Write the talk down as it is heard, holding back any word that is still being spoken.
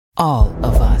All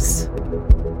of us.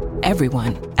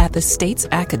 Everyone at the state's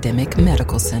academic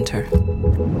medical center.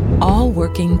 All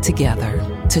working together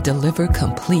to deliver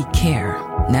complete care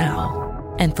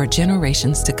now and for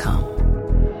generations to come.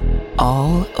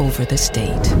 All over the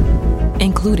state,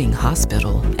 including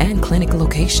hospital and clinic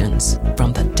locations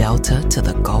from the Delta to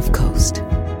the Gulf Coast.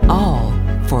 All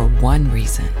for one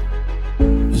reason.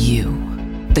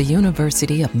 You, the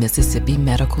University of Mississippi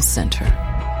Medical Center.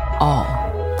 All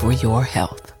for your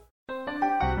health.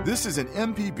 This is an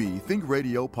MPB Think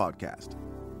Radio podcast.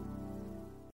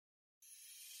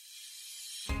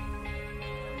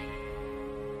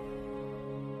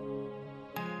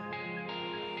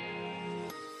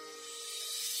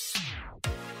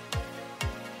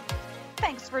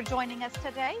 Thanks for joining us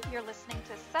today. You're listening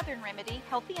to Southern Remedy,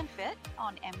 Healthy and Fit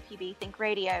on MPB Think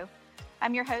Radio.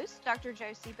 I'm your host, Dr.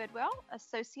 Josie Bidwell,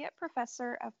 Associate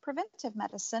Professor of Preventive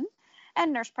Medicine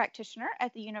and Nurse Practitioner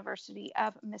at the University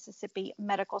of Mississippi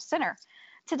Medical Center.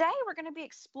 Today, we're going to be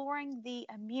exploring the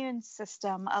immune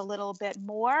system a little bit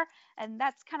more, and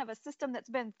that's kind of a system that's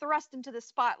been thrust into the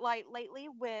spotlight lately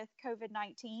with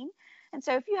COVID-19. And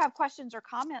so if you have questions or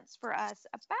comments for us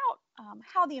about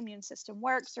how the immune system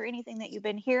works or anything that you've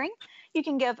been hearing, you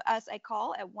can give us a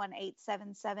call at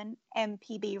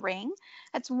 1-877-MPB-RING.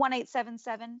 That's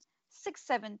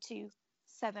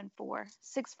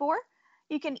 1-877-672-7464.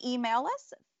 You can email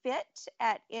us,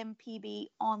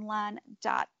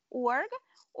 fit@mpbonline.org,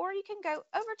 or you can go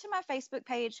over to my Facebook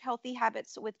page, Healthy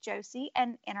Habits with Josie,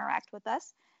 and interact with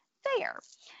us there.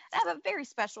 I have a very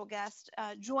special guest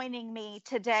joining me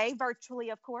today,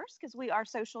 virtually, of course, because we are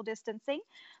social distancing.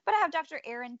 But I have Dr.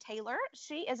 Erin Taylor.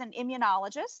 She is an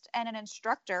immunologist and an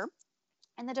instructor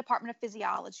in the Department of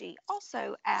Physiology,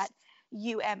 also at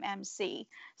UMMC.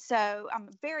 So I'm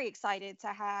very excited to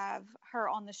have her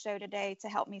on the show today to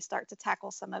help me start to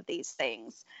tackle some of these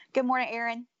things. Good morning,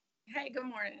 Erin. Hey, good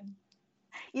morning.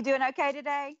 You doing okay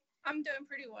today? I'm doing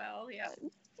pretty well, yeah.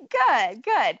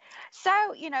 Good.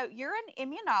 So, you're an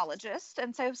immunologist,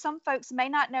 and so some folks may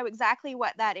not know exactly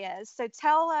what that is. So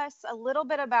tell us a little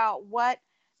bit about what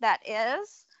that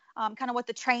is, kind of what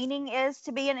the training is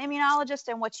to be an immunologist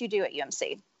and what you do at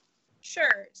UMC.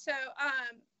 Sure. So,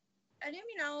 an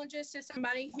immunologist is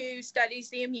somebody who studies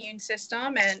the immune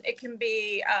system, and it can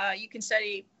be, you can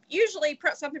study usually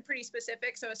something pretty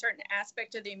specific, so a certain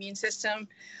aspect of the immune system.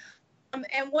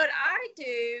 And what I do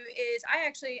is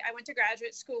I went to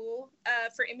graduate school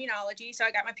for immunology, so I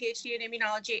got my PhD in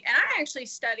immunology, and I actually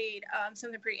studied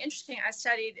something pretty interesting. I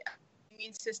studied the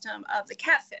immune system of the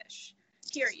catfish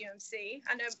here at UMC.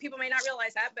 I know people may not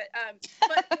realize that, but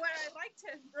what I'd like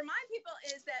to remind people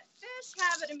is that fish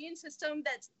have an immune system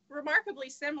that's remarkably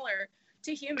similar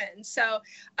to humans. So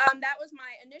that was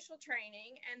my initial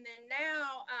training. And then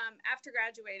now, after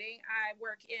graduating, I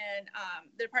work in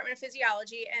the Department of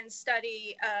Physiology and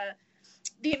study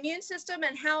the immune system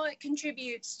and how it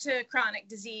contributes to chronic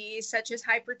disease, such as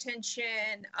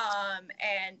hypertension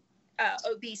and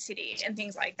obesity and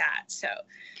things like that. So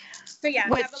yeah,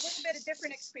 I have a little bit of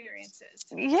different experiences.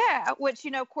 Yeah, which,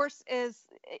 of course, is,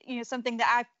 something that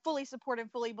I fully support and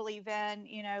fully believe in.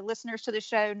 Listeners to the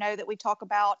show know that we talk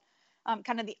about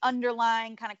kind of the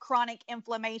underlying kind of chronic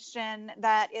inflammation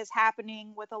that is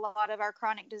happening with a lot of our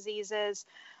chronic diseases,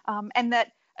 and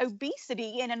that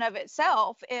obesity in and of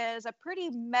itself is a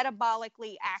pretty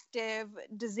metabolically active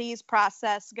disease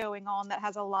process going on that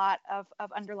has a lot of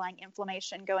underlying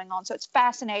inflammation going on. So it's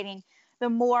fascinating the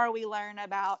more we learn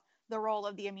about the role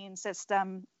of the immune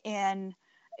system in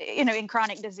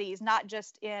chronic disease, not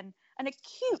just in an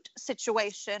acute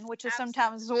situation, which is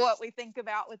sometimes what we think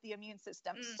about with the immune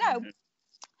system. Mm-hmm. So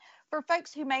for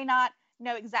folks who may not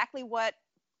know exactly what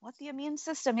the immune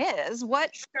system is,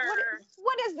 what is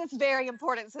this very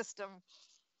important system?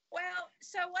 Well,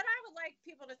 so what I would like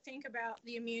people to think about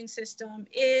the immune system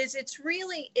is it's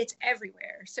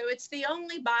everywhere. So it's the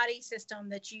only body system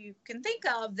that you can think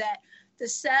of that the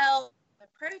cell, the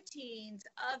proteins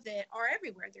of it are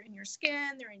everywhere. They're in your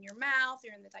skin, they're in your mouth,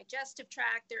 they're in the digestive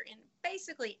tract, they're in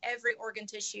basically every organ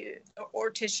tissue or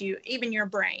tissue, even your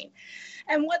brain.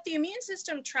 And what the immune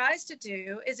system tries to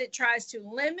do is it tries to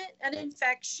limit an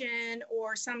infection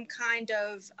or some kind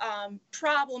of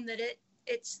problem that it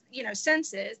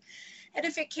senses. And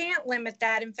if it can't limit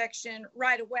that infection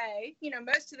right away,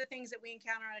 most of the things that we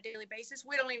encounter on a daily basis,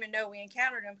 we don't even know we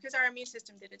encountered them because our immune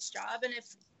system did its job. And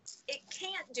if it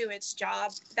can't do its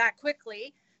job that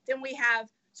quickly, then we have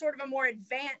sort of a more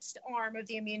advanced arm of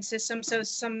the immune system. So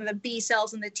some of the B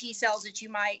cells and the T cells that you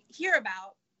might hear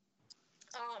about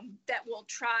that will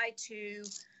try to,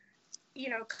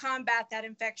 combat that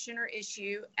infection or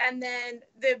issue. And then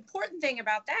the important thing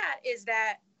about that is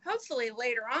that hopefully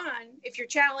later on, if you're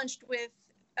challenged with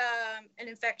an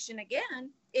infection again,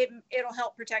 it'll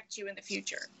help protect you in the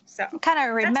future. So kind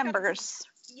of remembers.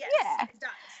 Yes, yeah, it does.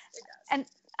 It does.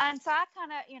 And so I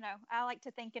kind of, I like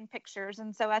to think in pictures.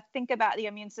 And so I think about the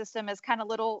immune system as kind of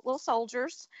little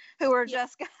soldiers who are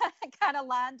just kind of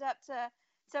lined up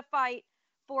to fight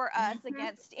for us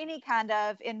against any kind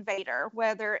of invader,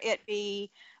 whether it be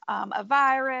a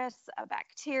virus, a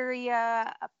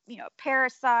bacteria, a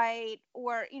parasite,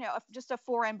 or, just a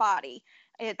foreign body.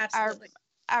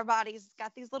 Our body's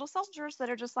got these little soldiers that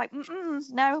are just like,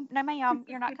 no, ma'am,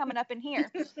 you're not coming up in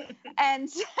here. And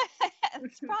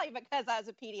it's probably because I was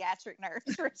a pediatric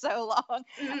nurse for so long.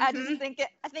 I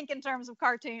think in terms of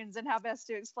cartoons and how best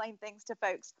to explain things to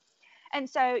folks. And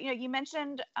so, you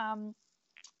mentioned,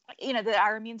 that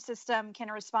our immune system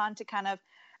can respond to kind of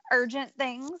urgent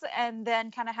things and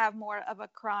then kind of have more of a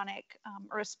chronic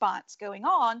response going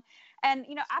on. And,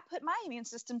 I put my immune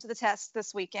system to the test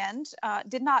this weekend.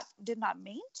 Did not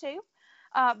mean to,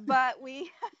 but we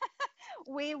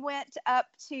went up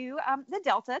to the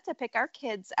Delta to pick our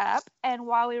kids up. And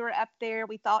while we were up there,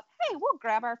 we thought, hey, we'll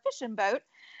grab our fishing boat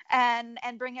and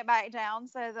bring it back down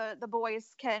so the boys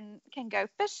can go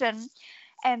fishing.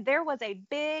 And there was a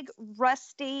big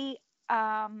rusty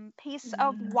piece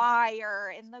of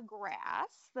wire in the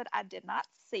grass that I did not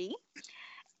see.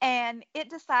 And it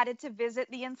decided to visit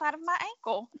the inside of my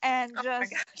ankle and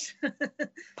just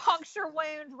puncture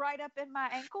wound right up in my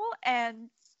ankle. And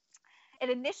it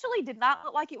initially did not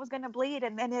look like it was going to bleed.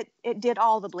 And then it did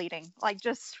all the bleeding, like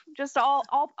just all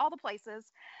the places.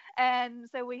 And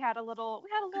so we had a little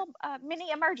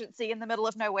mini emergency in the middle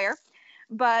of nowhere.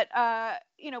 But,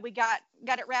 we got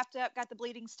it wrapped up, got the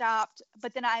bleeding stopped.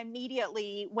 But then I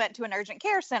immediately went to an urgent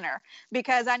care center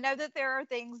because I know that there are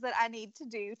things that I need to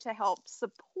do to help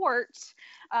support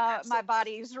my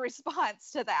body's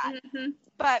response to that.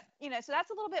 But, so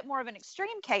that's a little bit more of an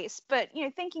extreme case. But,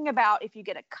 thinking about if you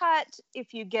get a cut,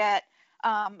 if you get,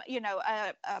 a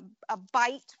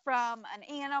bite from an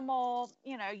animal,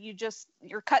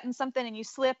 you're cutting something and you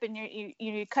slip and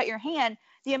you cut your hand,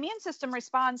 the immune system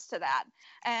responds to that.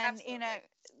 And, Absolutely.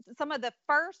 Some of the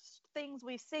first things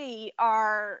we see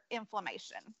are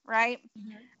inflammation, right?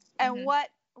 And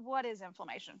what is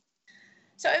inflammation?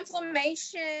 So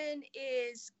inflammation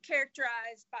is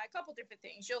characterized by a couple different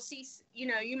things. You'll see,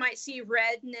 you might see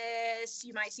redness,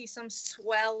 you might see some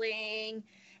swelling,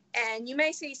 and you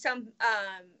may see some,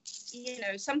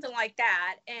 something like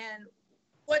that. And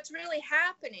what's really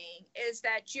happening is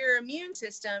that your immune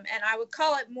system, and I would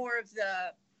call it more of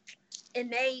the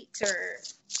innate or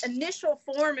initial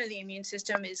form of the immune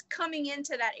system, is coming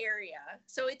into that area.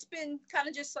 So it's been kind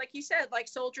of just like you said, like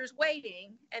soldiers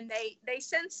waiting, and they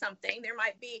sense something.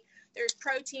 There's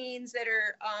proteins that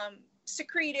are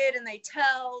secreted, and they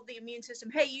tell the immune system,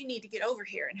 hey, you need to get over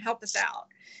here and help us out.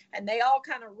 And they all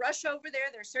kind of rush over there.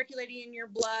 They're circulating in your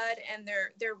blood, and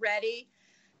they're ready.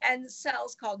 And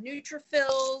cells called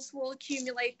neutrophils will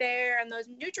accumulate there. And those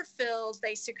neutrophils,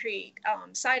 they secrete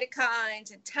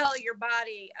cytokines and tell your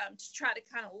body to try to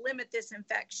kind of limit this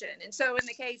infection. And so in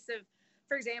the case of,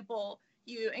 for example,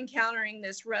 you encountering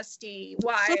this rusty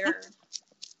wire,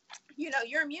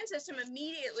 your immune system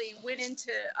immediately went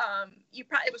into,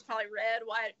 it was probably red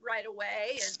right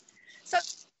away. And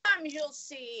sometimes you'll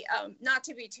see, not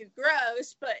to be too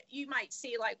gross, but you might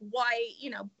see like white,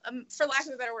 for lack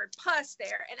of a better word, pus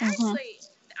there. And actually,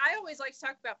 I always like to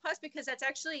talk about pus because that's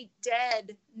actually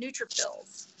dead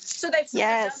neutrophils. So they've sort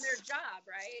of done their job,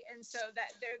 right? And so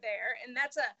that they're there. And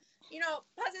that's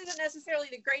pus isn't necessarily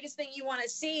the greatest thing you want to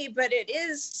see, but it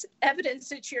is evidence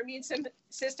that your immune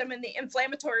system and the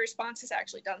inflammatory response has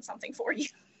actually done something for you.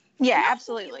 Yeah,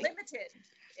 absolutely. Limited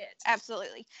it.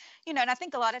 Absolutely. And I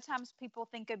think a lot of times people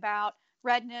think about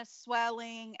redness,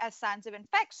 swelling as signs of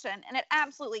infection, and it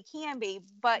absolutely can be,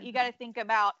 but you got to think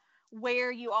about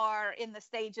where you are in the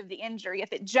stage of the injury.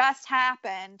 If it just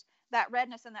happened, that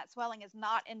redness and that swelling is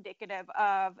not indicative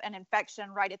of an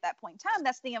infection right at that point in time.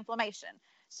 That's the inflammation.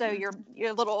 So your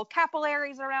little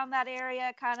capillaries around that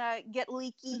area kind of get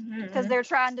leaky because they're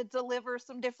trying to deliver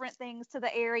some different things to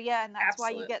the area, and that's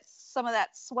why you get some of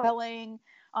that swelling,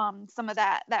 some of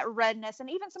that redness, and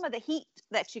even some of the heat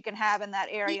that you can have in that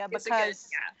area because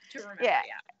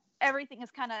everything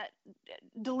is kind of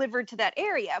delivered to that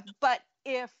area. But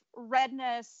if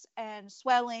redness and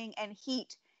swelling and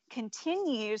heat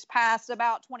continues past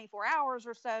about 24 hours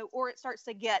or so, or it starts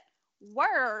to get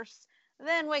worse,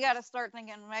 then we got to start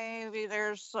thinking maybe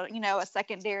there's a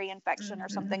secondary infection or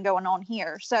something going on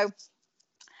here. So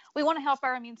we want to help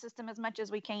our immune system as much as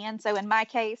we can. So in my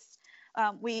case,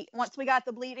 Once we got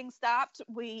the bleeding stopped,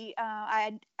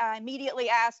 I immediately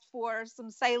asked for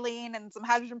some saline and some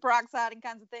hydrogen peroxide and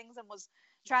kinds of things, and was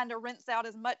trying to rinse out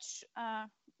as much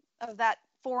of that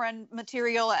foreign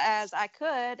material as I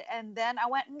could. And then I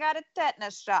went and got a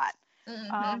tetanus shot.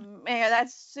 Mm-hmm.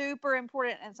 That's super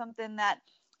important, and something that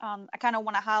I kind of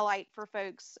want to highlight for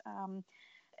folks.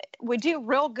 We do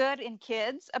real good in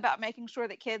kids about making sure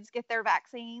that kids get their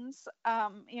vaccines,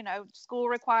 school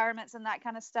requirements and that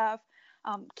kind of stuff.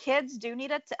 Kids do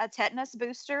need a tetanus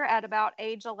booster at about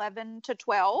age 11 to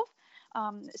 12.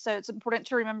 So it's important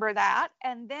to remember that.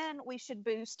 And then we should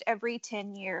boost every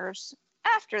 10 years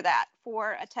after that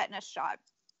for a tetanus shot.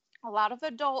 A lot of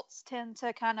adults tend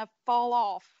to kind of fall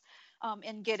off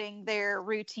in getting their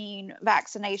routine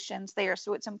vaccinations there.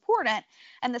 So it's important.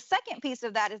 And the second piece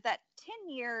of that is that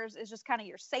 10 years is just kind of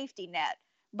your safety net.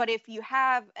 But if you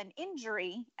have an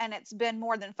injury and it's been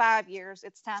more than 5 years,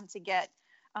 it's time to get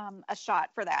a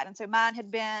shot for that. And so mine had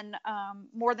been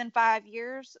more than 5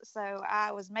 years. So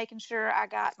I was making sure I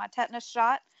got my tetanus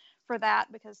shot for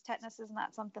that, because tetanus is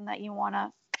not something that you want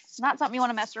to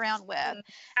mess around with.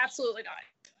 Absolutely not.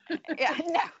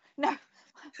 Yeah, no.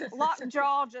 Locked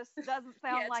jaw just doesn't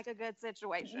sound like a good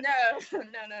situation. No.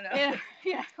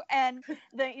 And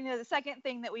the second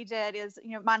thing that we did is,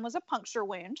 mine was a puncture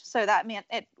wound. So that meant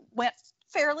it went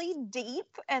fairly deep.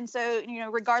 And so,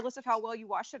 regardless of how well you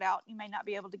wash it out, you may not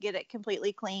be able to get it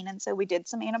completely clean. And so we did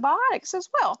some antibiotics as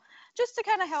well, just to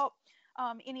kind of help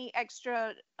any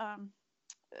extra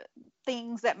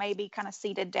things that may be kind of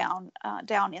seated down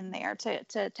in there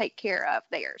to take care of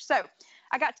there. So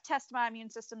I got to test my immune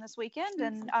system this weekend,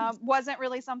 and wasn't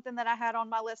really something that I had on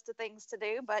my list of things to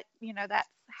do, but that's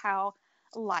how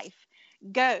life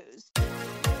goes.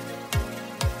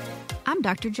 I'm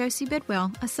Dr. Josie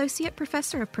Bidwell, Associate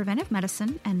Professor of Preventive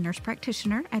Medicine and Nurse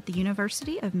Practitioner at the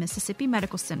University of Mississippi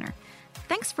Medical Center.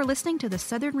 Thanks for listening to the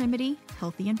Southern Remedy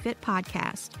Healthy and Fit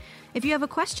podcast. If you have a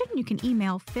question, you can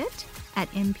email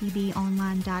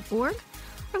fit@mpbonline.org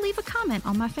or leave a comment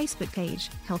on my Facebook page,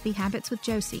 Healthy Habits with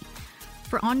Josie.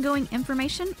 For ongoing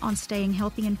information on staying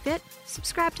healthy and fit,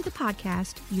 subscribe to the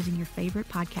podcast using your favorite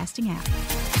podcasting app.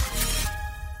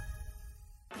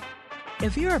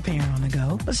 If you're a parent on the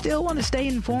go, but still want to stay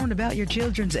informed about your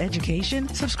children's education,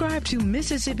 subscribe to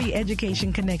Mississippi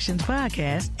Education Connections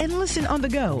podcast and listen on the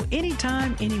go,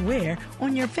 anytime, anywhere,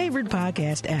 on your favorite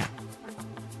podcast app.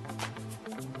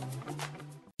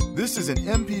 This is an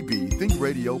MPB Think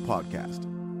Radio podcast.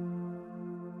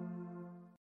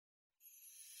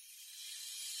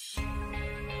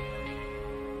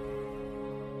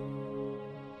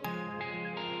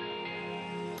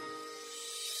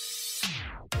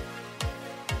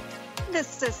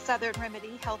 This is Southern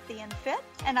Remedy Healthy and Fit,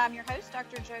 and I'm your host,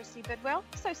 Dr. Josie Bidwell,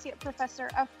 Associate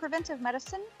Professor of Preventive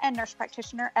Medicine and Nurse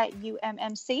Practitioner at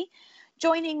UMMC.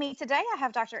 Joining me today, I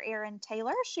have Dr. Erin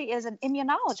Taylor. She is an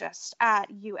immunologist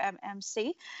at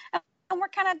UMMC. And we're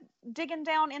kind of digging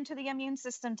down into the immune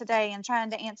system today and trying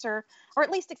to answer, or at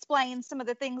least explain, some of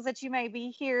the things that you may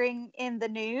be hearing in the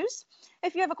news.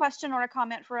 If you have a question or a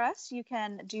comment for us, you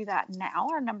can do that now.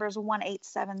 Our number is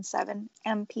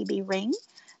 1-877-MPB-RING.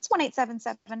 It's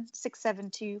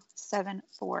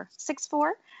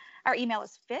 1-877-672-7464. Our email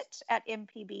is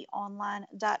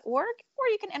fit@mpbonline.org, or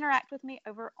you can interact with me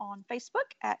over on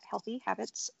Facebook at Healthy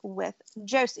Habits with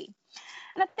Josie.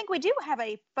 And I think we do have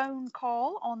a phone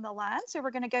call on the line, so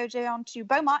we're going to go down to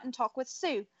Beaumont and talk with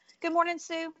Sue. Good morning,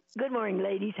 Sue. Good morning,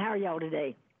 ladies. How are y'all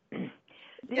today?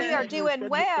 We are doing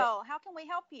well. How can we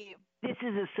help you? This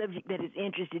is a subject that has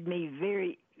interested me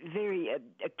very, very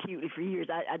acutely for years.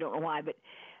 I don't know why, but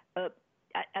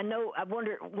I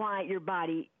wonder why your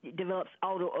body develops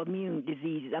autoimmune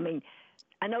diseases. I mean,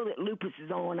 I know that lupus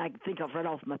is on one I can think of right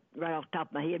off the top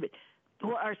of my head, but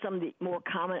what are some of the more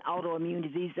common autoimmune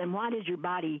diseases, and why does your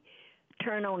body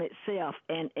turn on itself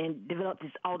and develop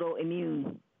this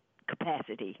autoimmune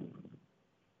capacity?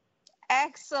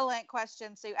 Excellent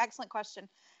question, Sue. Excellent question.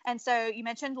 And so you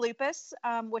mentioned lupus,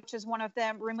 which is one of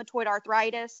them. Rheumatoid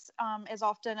arthritis is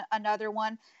often another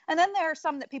one. And then there are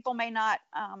some that people may not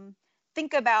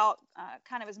think about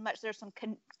kind of as much. There's some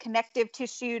connective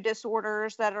tissue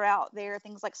disorders that are out there,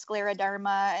 things like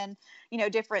scleroderma and,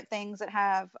 different things that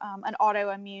have an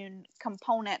autoimmune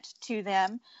component to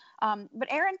them. But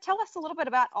Erin, tell us a little bit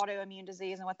about autoimmune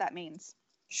disease and what that means.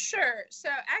 Sure. So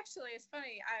actually, it's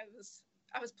funny.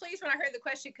 I was pleased when I heard the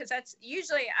question, because that's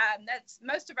usually that's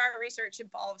most of our research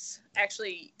involves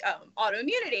actually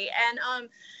autoimmunity. And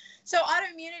so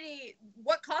autoimmunity,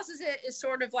 what causes it is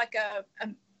sort of like a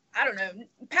I don't know,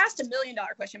 past $1 million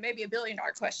question, maybe $1 billion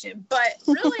question, but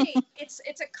really it's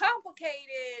a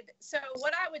complicated. So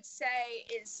what I would say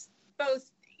is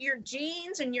both your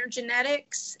genes and your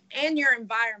genetics and your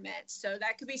environment. So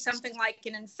that could be something like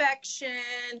an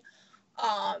infection,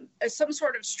 some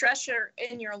sort of stressor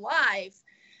in your life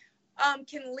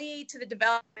can lead to the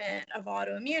development of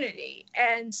autoimmunity.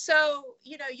 And so,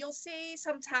 you'll see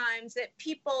sometimes that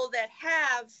people that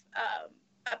have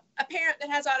a parent that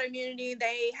has autoimmunity,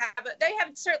 they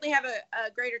certainly have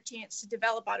a greater chance to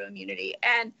develop autoimmunity.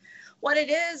 And what it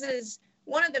is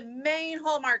one of the main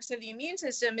hallmarks of the immune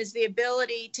system is the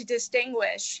ability to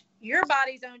distinguish your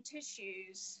body's own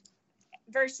tissues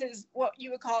versus what you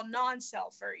would call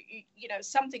non-self, or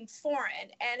something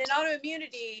foreign. And in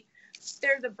autoimmunity,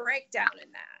 there's a breakdown in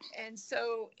that. And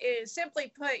so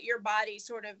simply put, your body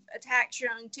sort of attacks your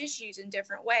own tissues in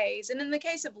different ways. And in the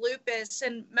case of lupus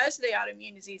and most of the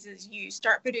autoimmune diseases, you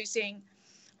start producing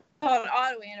called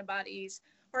autoantibodies,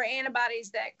 or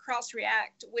antibodies that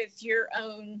cross-react with your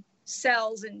own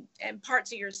cells and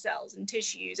parts of your cells and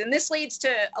tissues. And this leads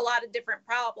to a lot of different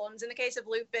problems. In the case of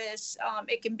lupus,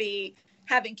 it can be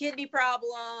having kidney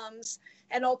problems,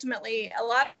 and ultimately a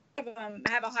lot of them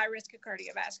have a high risk of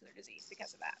cardiovascular disease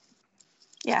because of that.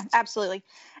 Yeah, absolutely.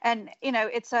 And, you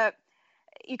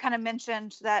kind of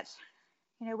mentioned that,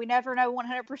 we never know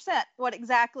 100% what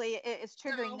exactly is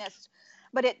triggering this,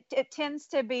 but it tends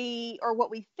to be, or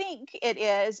what we think it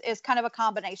is kind of a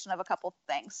combination of a couple of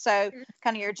things. So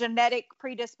kind of your genetic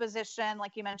predisposition,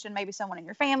 like you mentioned, maybe someone in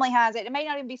your family has it. It may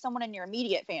not even be someone in your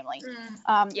immediate family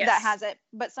that has it,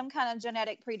 but some kind of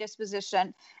genetic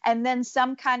predisposition, and then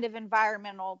some kind of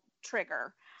environmental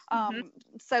trigger.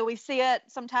 So we see it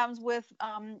sometimes with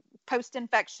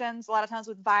post-infections, a lot of times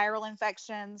with viral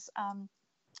infections.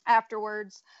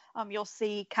 Afterwards, you'll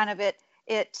see kind of it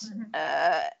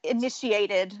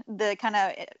initiated the kind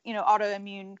of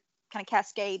autoimmune kind of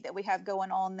cascade that we have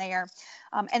going on there,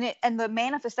 and the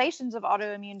manifestations of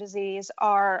autoimmune disease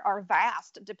are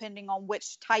vast depending on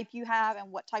which type you have and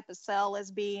what type of cell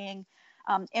is being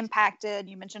impacted.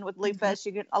 You mentioned with lupus,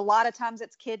 you get a lot of times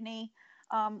it's kidney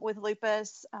with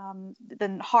lupus,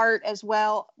 then heart as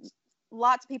well.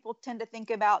 Lots of people tend to think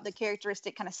about the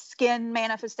characteristic kind of skin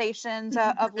manifestations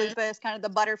of lupus, kind of the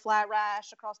butterfly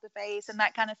rash across the face and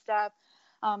that kind of stuff.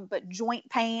 But joint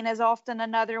pain is often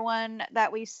another one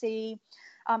that we see.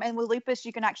 And with lupus,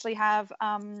 you can actually have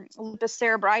lupus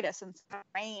cerebritis and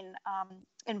brain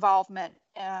involvement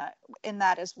in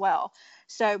that as well.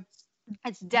 So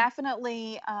it's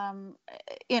definitely,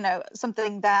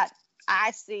 something that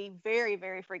I see very,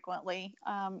 very frequently,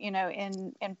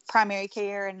 in primary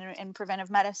care and in preventive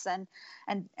medicine,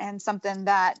 and something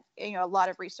that, a lot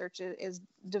of research is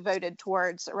devoted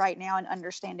towards right now, and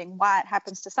understanding why it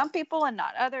happens to some people and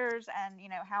not others, and,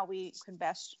 how we can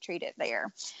best treat it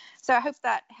there. So I hope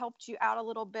that helped you out a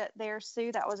little bit there,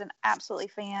 Sue. That was an absolutely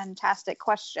fantastic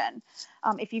question.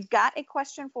 If you've got a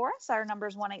question for us, our number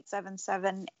is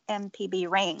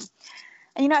 1-877-MPB-RING.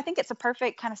 And, I think it's a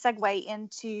perfect kind of segue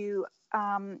into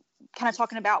kind of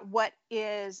talking about what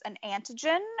is an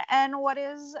antigen and what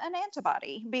is an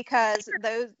antibody, because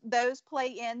those play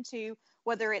into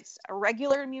whether it's a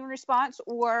regular immune response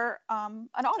or an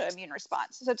autoimmune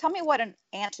response. So tell me what an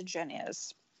antigen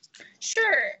is.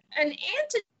 Sure. An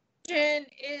antigen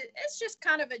it's just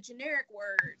kind of a generic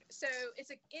word. So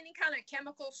it's any kind of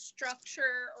chemical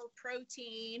structure or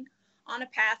protein on a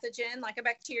pathogen, like a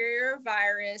bacteria or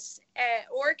virus,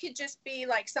 or it could just be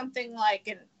like something like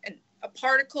a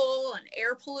particle, an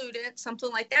air pollutant,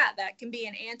 something like that. That can be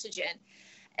an antigen.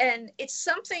 And it's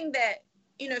something that,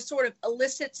 sort of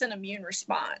elicits an immune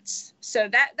response. So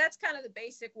that's kind of the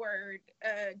basic word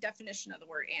definition of the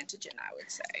word antigen, I would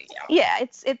say. Yeah,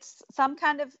 it's some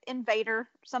kind of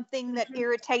invader, something that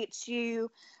irritates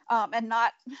you, and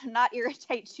not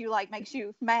irritates you like makes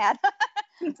you mad.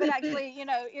 But actually,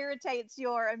 irritates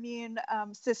your immune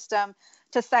system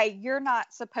to say you're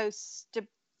not supposed to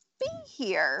be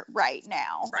here right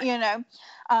now,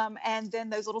 and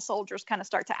then those little soldiers kind of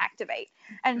start to activate.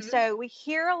 And so we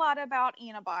hear a lot about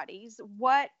antibodies.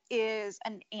 What is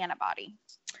an antibody?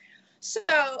 So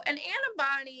an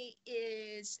antibody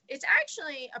it's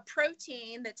actually a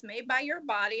protein that's made by your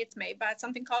body. It's made by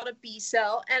something called a B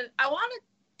cell. And I want to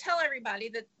tell everybody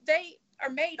that they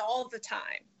are made all the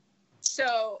time.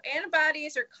 So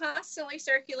antibodies are constantly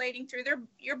circulating through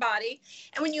your body.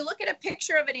 And when you look at a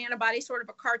picture of an antibody, sort of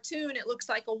a cartoon, it looks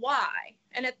like a Y.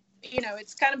 And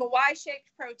it's kind of a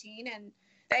Y-shaped protein. And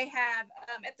they have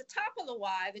at the top of the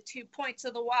Y, the 2 points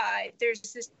of the Y, there's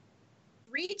this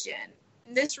region.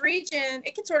 And this region,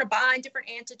 it can sort of bind different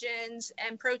antigens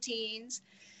and proteins.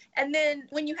 And then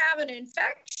when you have an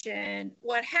infection,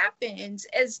 what happens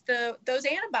is those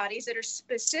antibodies that are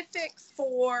specific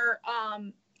for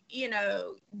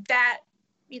that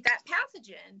that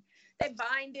pathogen. They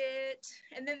bind it,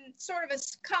 and then sort of a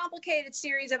complicated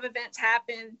series of events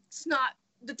happen.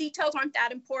 The details aren't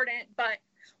that important, but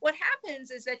what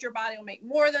happens is that your body will make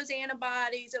more of those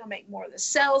antibodies. It'll make more of the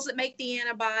cells that make the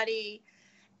antibody.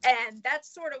 And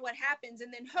that's sort of what happens.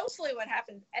 And then hopefully what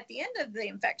happens at the end of the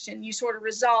infection, you sort of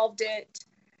resolved it.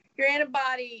 Your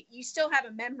antibody, you still have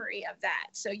a memory of that.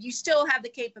 So you still have the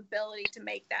capability to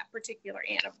make that particular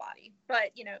antibody.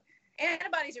 But,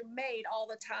 antibodies are made all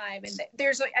the time. And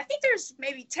I think there's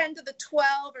maybe 10 to the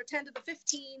 12 or 10 to the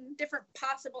 15 different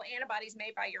possible antibodies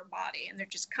made by your body. And they're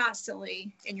just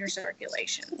constantly in your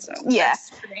circulation. So that's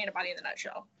for the antibody in the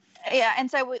nutshell. Yeah. And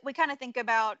so we kind of think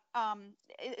about, I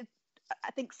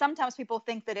think sometimes people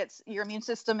think that it's your immune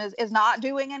system is not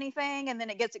doing anything, and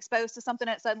then it gets exposed to something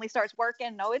and it suddenly starts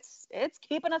working. No, it's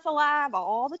keeping us alive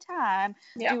all the time,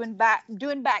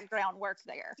 doing background work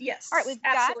there. Yes. All right, we've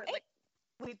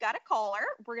got a caller.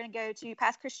 We're going to go to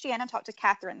Pass Christiana and talk to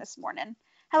Catherine this morning.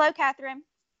 Hello, Catherine.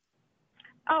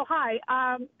 Oh, hi.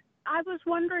 I was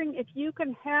wondering if you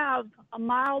can have a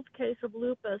mild case of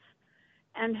lupus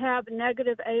and have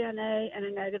negative ANA and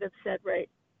a negative sed rate.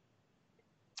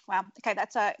 Wow. Okay.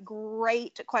 That's a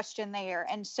great question there.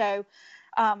 And so,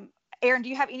 Erin, do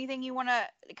you have anything you want to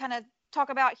kind of talk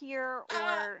about here?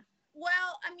 Or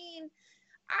well, I mean,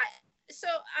 I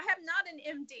have not an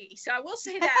MD, so I will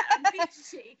say that I'm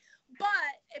PhD, but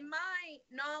in my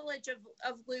knowledge of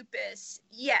lupus,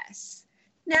 yes.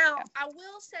 Now, I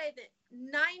will say that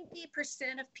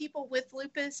 90% of people with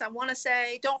lupus, I want to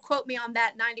say, don't quote me on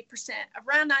that, 90%,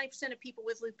 around 90% of people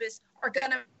with lupus are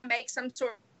going to make some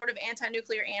sort of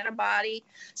anti-nuclear antibody.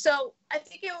 So I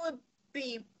think it would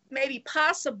be maybe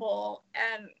possible.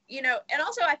 And, and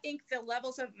also I think the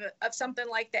levels of something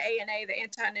like the ANA, the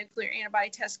anti-nuclear antibody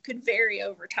test, could vary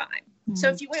over time. Mm-hmm. So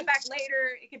if you went back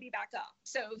later, it could be back up.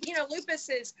 So, lupus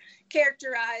is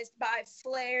characterized by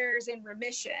flares and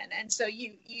remission. And so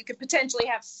you could potentially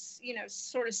have,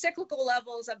 sort of cyclical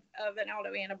levels of an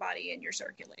autoantibody in your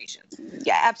circulation.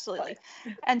 Yeah, absolutely.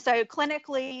 And so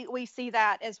clinically, we see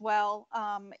that as well.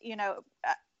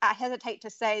 I hesitate to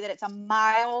say that it's a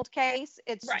mild case.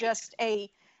 It's just a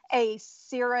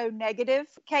seronegative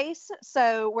case.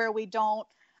 So where we don't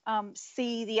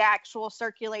see the actual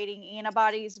circulating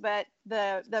antibodies, but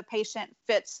the patient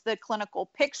fits the clinical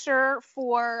picture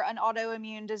for an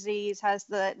autoimmune disease, has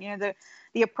the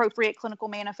appropriate clinical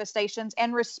manifestations,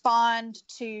 and respond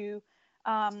to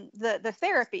the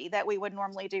therapy that we would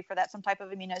normally do for that, some type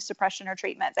of immunosuppression or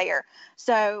treatment there.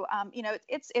 So,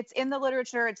 it's in the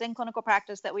literature, it's in clinical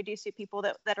practice that we do see people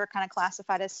that are kind of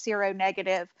classified as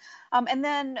seronegative. And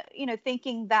then,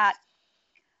 thinking that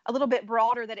a little bit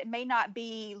broader, that it may not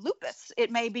be lupus.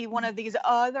 It may be one of these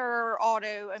other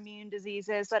autoimmune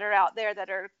diseases that are out there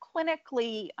that are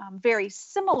clinically very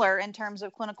similar in terms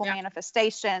of clinical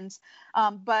manifestations,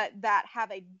 but that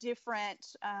have a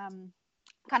different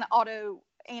kind of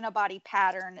autoantibody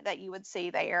pattern that you would see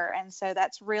there. And so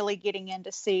that's really getting in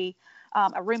to see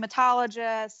a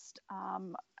rheumatologist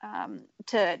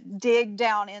to dig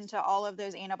down into all of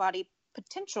those antibody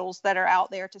potentials that are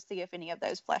out there to see if any of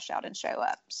those flesh out and show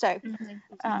up. So,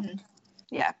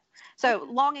 yeah. So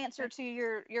long answer to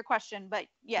your question, but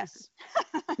yes.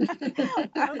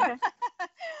 Okay.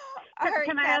 All right,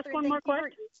 can I ask one more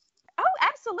question? Oh,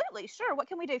 absolutely. Sure. What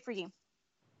can we do for you?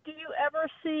 Do you ever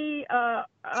see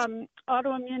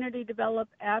autoimmunity develop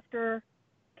after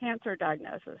cancer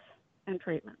diagnosis and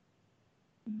treatment?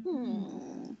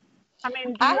 I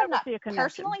mean, do you ever see a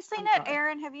connection? Personally seen it.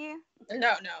 Erin, have you?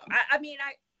 No. I mean,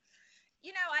 I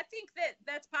think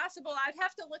that's possible. I'd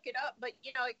have to look it up, but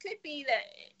it could be that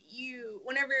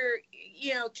whenever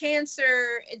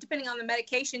cancer, depending on the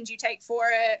medications you take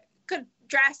for it, could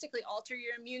drastically alter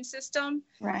your immune system.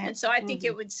 Right. And so I think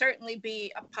it would certainly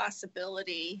be a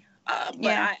possibility. But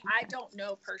I don't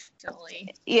know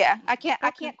personally. Yeah, I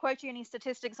can't quote you any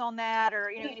statistics on that or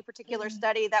any particular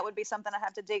study. That would be something I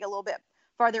have to dig a little bit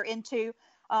farther into.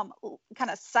 Kind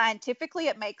of scientifically,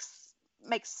 it makes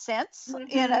sense,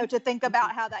 to think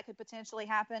about how that could potentially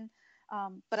happen.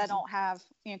 But I don't have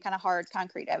kind of hard,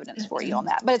 concrete evidence for you on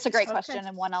that. But it's a great question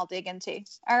and one I'll dig into.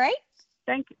 All right.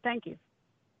 Thank you.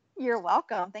 You're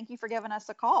welcome. Thank you for giving us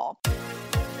a call.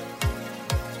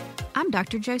 I'm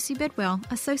Dr. Josie Bidwell,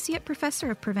 Associate Professor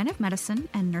of Preventive Medicine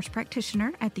and Nurse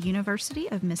Practitioner at the University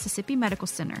of Mississippi Medical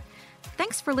Center.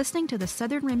 Thanks for listening to the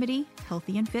Southern Remedy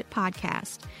Healthy and Fit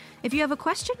podcast. If you have a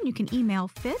question, you can email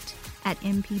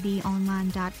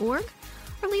fit@mpbonline.org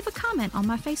or leave a comment on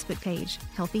my Facebook page,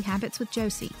 Healthy Habits with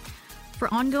Josie.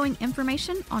 For ongoing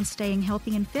information on staying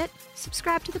healthy and fit,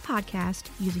 subscribe to the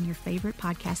podcast using your favorite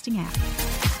podcasting app.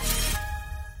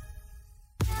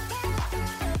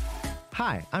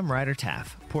 Hi, I'm Ryder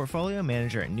Taff, Portfolio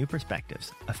Manager at New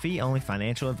Perspectives, a fee-only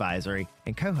financial advisory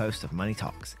and co-host of Money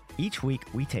Talks. Each week,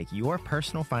 we take your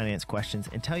personal finance questions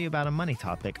and tell you about a money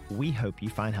topic we hope you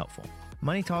find helpful.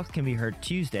 Money Talks can be heard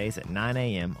Tuesdays at 9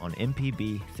 a.m. on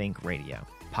MPB Think Radio.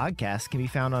 Podcasts can be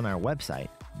found on our website,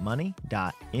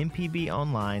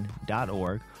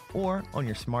 money.mpbonline.org, or on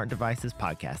your smart device's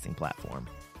podcasting platform.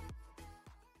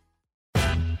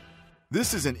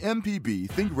 This is an MPB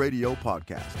Think Radio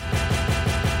podcast.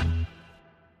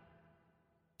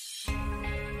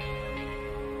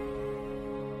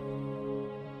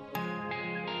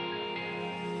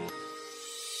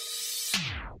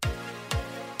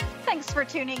 Thanks for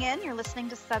tuning in. You're listening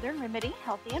to Southern Remedy,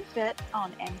 Healthy and Fit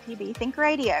on MPB Think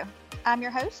Radio. I'm your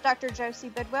host, Dr. Josie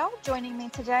Bidwell. Joining me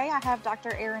today, I have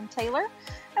Dr. Erin Taylor,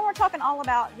 and we're talking all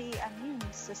about the immune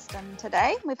system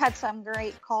today. We've had some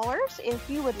great callers. If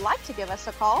you would like to give us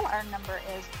a call, our number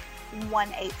is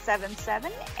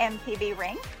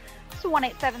 1-877-MPB-RING. It's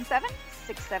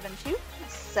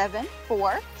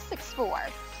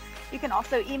 1-877-672-7464. You can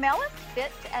also email us,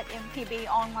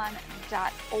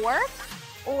 fit@mpbonline.org.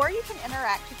 Or you can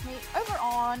interact with me over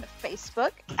on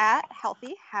Facebook at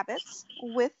Healthy Habits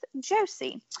with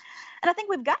Josie. And I think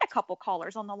we've got a couple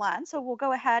callers on the line, so we'll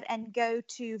go ahead and go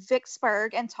to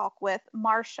Vicksburg and talk with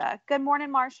Marcia. Good morning,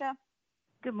 Marcia.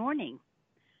 Good morning.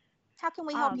 How can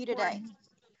we help you today?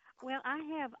 Well, I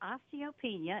have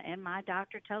osteopenia, and my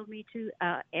doctor told me to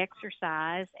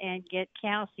exercise and get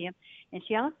calcium. And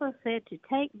she also said to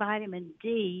take vitamin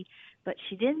D, but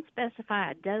she didn't specify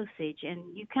a dosage.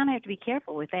 And you kind of have to be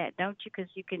careful with that, don't you?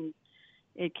 Because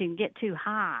it can get too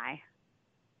high.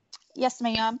 Yes,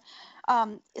 ma'am.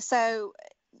 So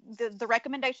the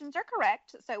recommendations are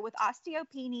correct. So with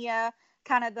osteopenia,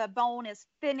 kind of the bone is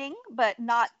thinning, but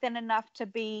not thin enough to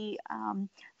be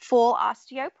full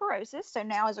osteoporosis. So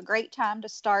now is a great time to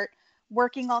start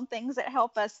working on things that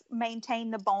help us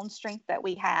maintain the bone strength that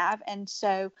we have. And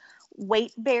so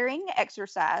weight-bearing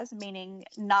exercise, meaning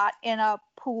not in a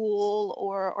pool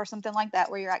or something like that,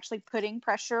 where you're actually putting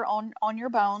pressure on your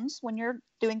bones when you're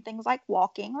doing things like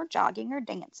walking or jogging or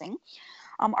dancing,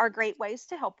 are great ways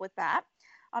to help with that.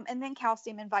 And then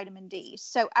calcium and vitamin D.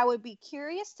 So I would be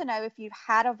curious to know if you've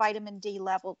had a vitamin D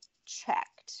level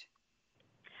checked.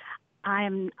 I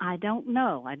don't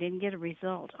know. I didn't get a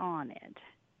result on it.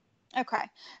 Okay.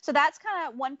 So that's kind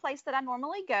of one place that I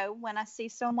normally go when I see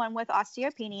someone with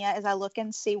osteopenia, is I look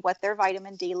and see what their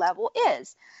vitamin D level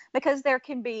is, because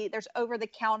there's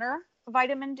over-the-counter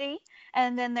vitamin D,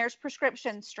 and then there's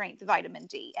prescription strength vitamin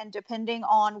D. And depending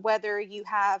on whether you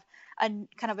have a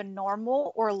kind of a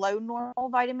normal or low normal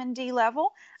vitamin D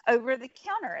level, over the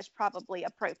counter is probably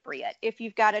appropriate. If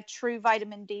you've got a true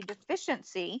vitamin D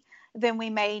deficiency, then we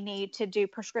may need to do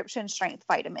prescription strength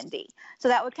vitamin D. So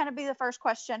that would kind of be the first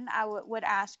question I would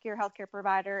ask your healthcare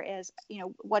provider is,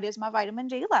 what is my vitamin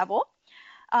D level?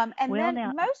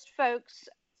 Most folks,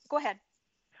 go ahead.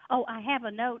 Oh, I have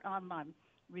a note on my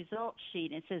result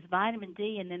sheet. It says vitamin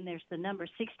D, and then there's the number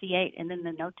 68, and then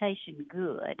the notation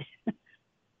good.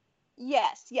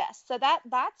 Yes. So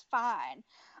that's fine,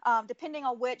 depending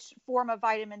on which form of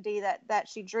vitamin D that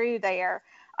she drew there.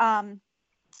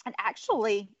 And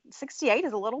actually, 68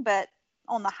 is a little bit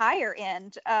on the higher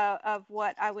end of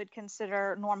what I would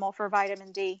consider normal for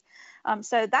vitamin D.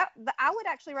 So I would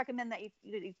actually recommend that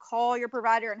you call your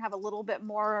provider and have a little bit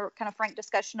more kind of frank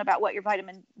discussion about what your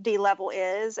vitamin D level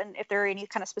is and if there are any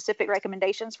kind of specific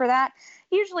recommendations for that.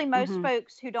 Usually most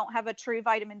folks who don't have a true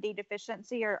vitamin D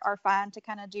deficiency are fine to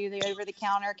kind of do the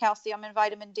over-the-counter calcium and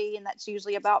vitamin D, and that's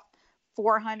usually about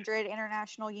 400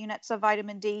 international units of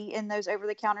vitamin D in those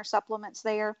over-the-counter supplements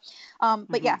there.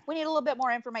 But yeah, we need a little bit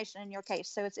more information in your case.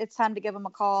 So it's time to give them a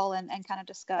call and kind of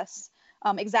discuss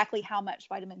exactly how much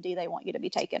vitamin D they want you to be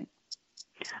taking.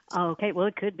 Okay. Well,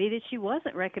 it could be that she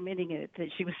wasn't recommending it, that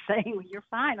she was saying, well, you're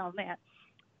fine on that.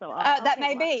 So that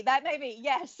may be.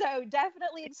 Yes. So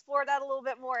definitely explore that a little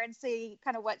bit more and see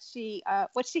kind of what she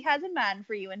has in mind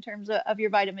for you in terms of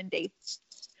your vitamin D.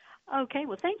 Okay.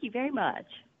 Well, thank you very much.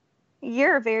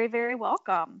 You're very, very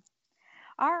welcome.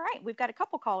 All right. We've got a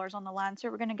couple callers on the line,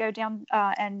 so we're going to go down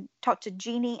and talk to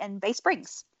Jeannie in Bay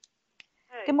Springs.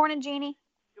 Hey. Good morning, Jeannie.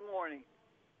 Good morning.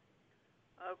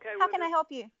 Okay. How can I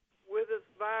help you? With this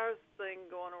virus thing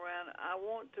going around, I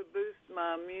want to boost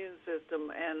my immune system,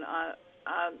 and I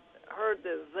heard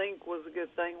that zinc was a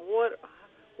good thing. What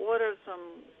are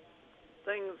some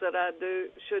things that I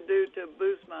should do to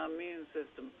boost my immune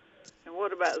system? And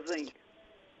what about zinc?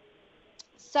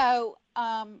 So,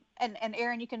 and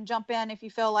Erin, you can jump in if you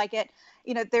feel like it.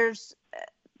 There's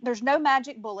no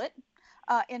magic bullet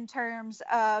in terms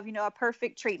of, a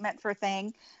perfect treatment for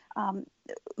thing.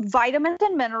 Vitamins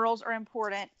and minerals are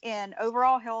important in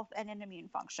overall health and in immune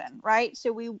function, right?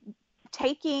 So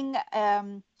taking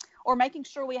or making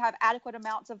sure we have adequate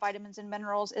amounts of vitamins and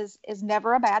minerals is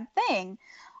never a bad thing.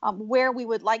 Where we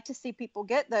would like to see people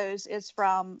get those is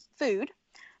from food.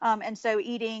 And so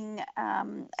eating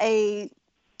a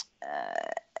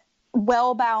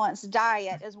well-balanced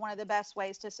diet is one of the best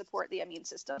ways to support the immune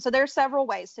system. So there are several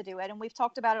ways to do it, and we've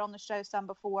talked about it on the show some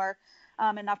before,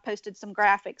 and I've posted some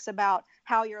graphics about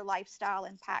how your lifestyle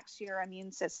impacts your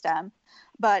immune system.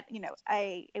 But,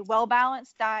 a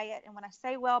well-balanced diet, and when I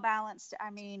say well-balanced,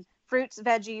 I mean fruits,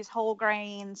 veggies, whole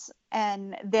grains,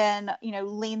 and then,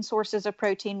 lean sources of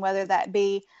protein, whether that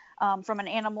be from an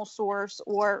animal source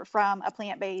or from a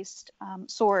plant-based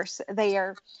source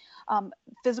there.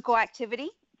 Physical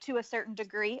activity to a certain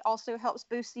degree also helps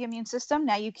boost the immune system.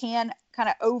 Now, you can kind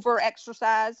of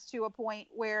over-exercise to a point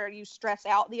where you stress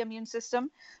out the immune system,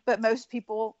 but most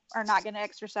people are not going to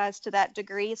exercise to that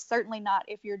degree. Certainly not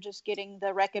if you're just getting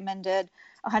the recommended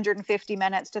 150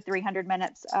 minutes to 300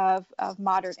 minutes of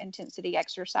moderate intensity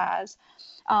exercise.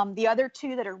 The other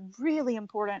two that are really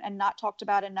important and not talked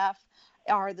about enough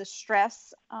are the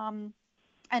stress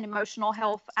and emotional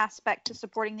health aspect to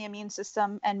supporting the immune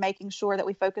system and making sure that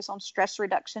we focus on stress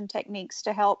reduction techniques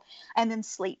to help, and then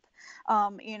sleep.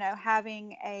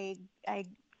 Having a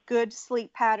good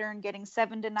sleep pattern, getting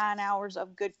 7 to 9 hours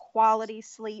of good quality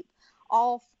sleep,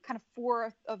 all kind of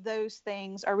 4 of those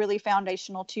things are really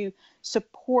foundational to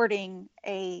supporting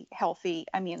a healthy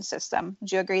immune system. Would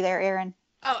you agree there, Erin?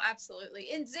 Oh,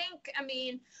 absolutely. And zinc,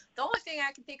 the only thing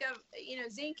I can think of,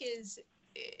 zinc is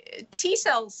T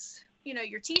cells.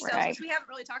 Your T cells, right, which we haven't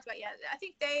really talked about yet. I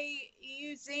think they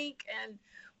use zinc,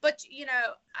 but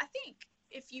I think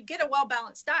if you get a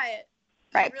well-balanced diet,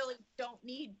 right, you really don't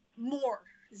need more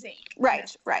zinc. Right.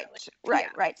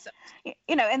 So,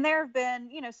 and there have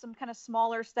been, some kind of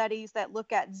smaller studies that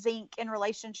look at zinc in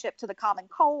relationship to the common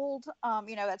cold.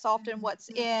 That's often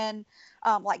what's in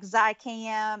like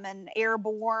Zicam and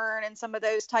Airborne and some of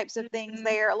those types of things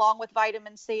there, along with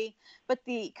vitamin C. But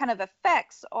the kind of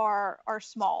effects are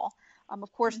small.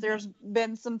 Of course, there's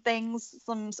been some things,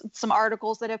 some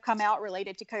articles that have come out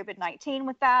related to COVID-19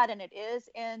 with that, and it is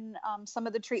in some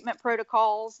of the treatment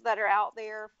protocols that are out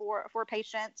there for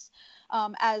patients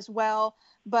as well.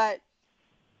 But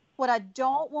what I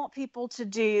don't want people to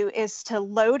do is to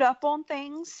load up on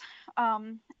things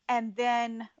and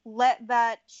then let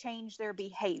that change their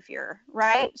behavior,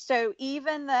 right? So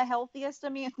even the healthiest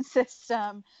immune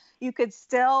system, you could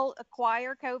still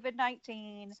acquire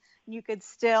COVID-19. You could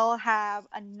still have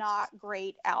a not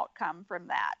great outcome from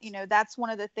that. That's one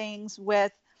of the things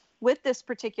with this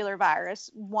particular virus.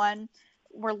 One,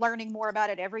 we're learning more about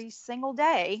it every single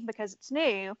day because it's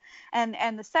new.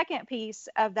 And the second piece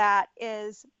of that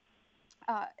is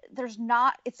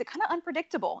it's kind of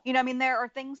unpredictable. There are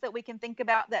things that we can think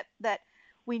about that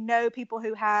we know people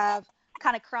who have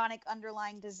kind of chronic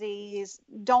underlying disease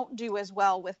don't do as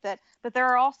well with it, but there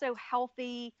are also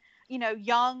healthy,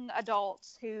 young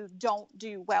adults who don't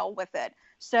do well with it.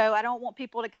 So I don't want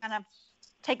people to kind of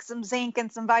take some zinc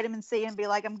and some vitamin C and be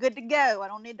like, I'm good to go. I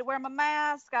don't need to wear my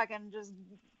mask. I can just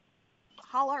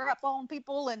holler up on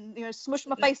people and smush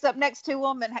my face up next to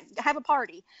them and have a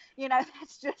party.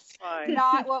 That's just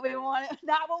not what we want.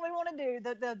 Not what we want to do.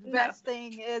 The best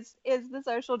thing is the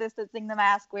social distancing, the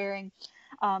mask wearing,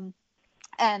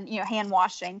 and hand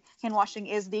washing. Hand washing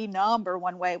is the number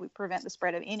one way we prevent the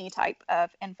spread of any type of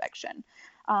infection.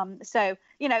 So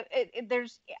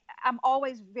I'm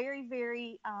always very,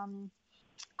 very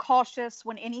cautious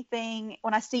when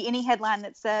I see any headline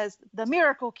that says the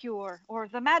miracle cure or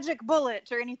the magic bullet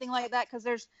or anything like that,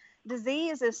 because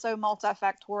disease is so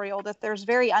multifactorial that there's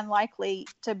very unlikely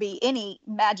to be any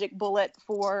magic bullet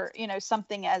for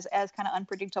something as kind of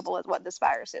unpredictable as what this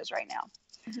virus is right now.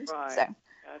 Right. So,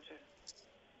 gotcha.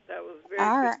 That was very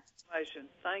good information.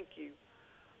 Thank you.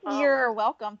 You're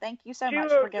welcome. Thank you so much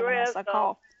for giving us a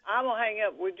call. I'm gonna hang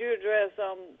up. Would you address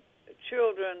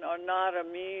children are not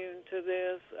immune to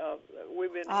this?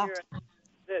 We've been hearing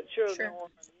that children are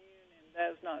immune, and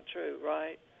that's not true,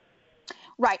 right?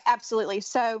 Right, absolutely.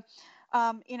 So,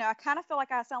 I kind of feel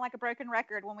like I sound like a broken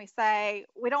record when we say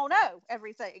we don't know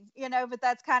everything, but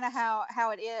that's kind of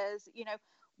how it is,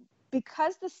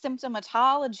 because the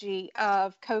symptomatology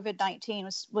of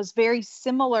COVID-19 was very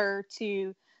similar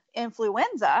to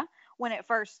influenza when it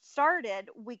first started.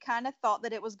 We kind of thought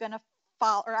that it was going to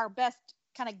follow, or our best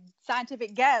kind of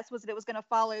scientific guess was that it was going to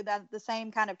follow the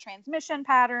same kind of transmission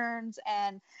patterns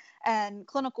and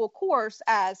clinical course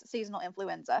as seasonal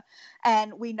influenza.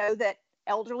 And we know that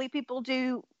elderly people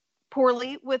do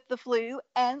poorly with the flu,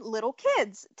 and little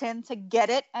kids tend to get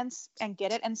it and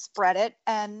spread it,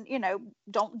 and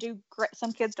don't do great.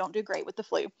 Some kids don't do great with the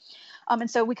flu, and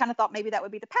so we kind of thought maybe that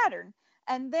would be the pattern.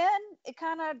 And then it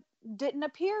kind of didn't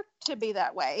appear to be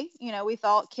that way. We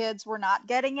thought kids were not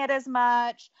getting it as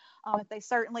much. They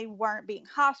certainly weren't being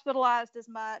hospitalized as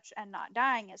much and not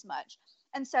dying as much.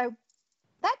 And so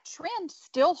that trend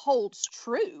still holds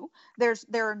true.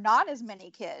 There are not as many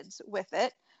kids with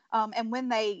it. And when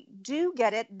they do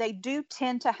get it, they do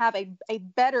tend to have a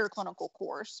better clinical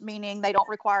course, meaning they don't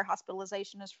require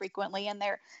hospitalization as frequently, and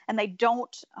they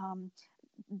don't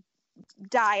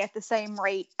die at the same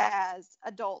rate as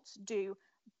adults do.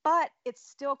 But it's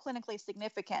still clinically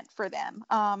significant for them,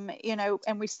 and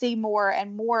we see more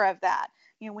and more of that.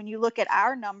 When you look at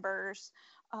our numbers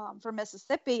for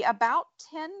Mississippi, about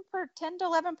 10 to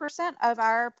 11% of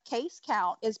our case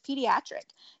count is pediatric,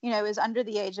 is under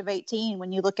the age of 18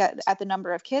 when you look at the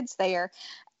number of kids there.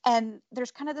 And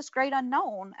there's kind of this great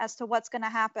unknown as to what's going to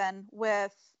happen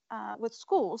with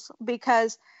schools,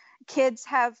 because kids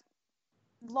have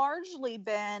largely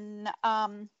been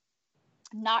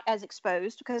not as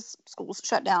exposed because schools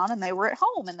shut down and they were at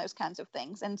home and those kinds of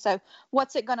things. And so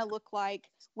what's it going to look like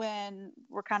when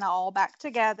we're kind of all back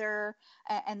together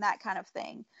and that kind of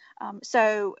thing?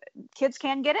 So kids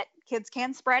can get it, kids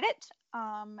can spread it.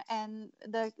 And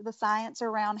the science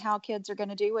around how kids are going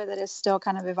to do with it is still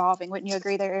kind of evolving. Wouldn't you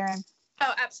agree there, Erin?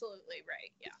 Oh, absolutely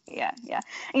right. Yeah. Yeah.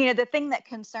 And, the thing that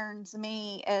concerns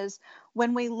me is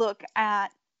when we look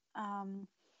at,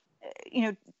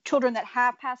 children that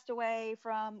have passed away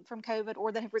from COVID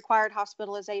or that have required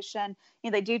hospitalization,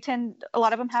 they do a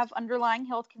lot of them have underlying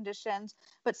health conditions,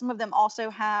 but some of them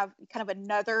also have kind of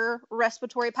another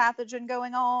respiratory pathogen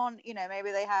going on.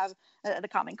 Maybe they have the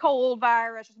common cold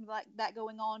virus or something like that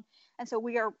going on. And so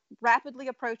we are rapidly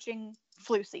approaching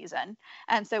flu season.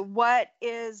 And so what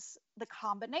is the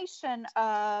combination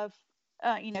of,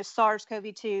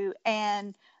 SARS-CoV-2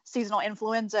 and seasonal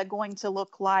influenza going to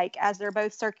look like as they're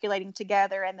both circulating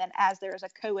together, and then as there's a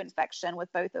co-infection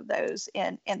with both of those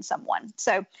in someone?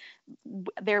 So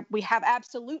we have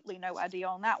absolutely no idea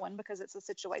on that one, because it's a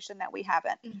situation that we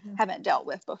haven't dealt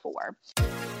with before.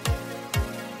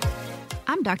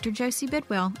 I'm Dr. Josie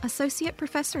Bidwell, Associate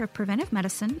Professor of Preventive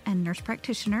Medicine and Nurse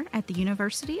Practitioner at the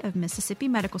University of Mississippi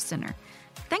Medical Center.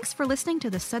 Thanks for listening to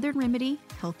the Southern Remedy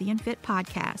Healthy and Fit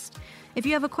podcast. If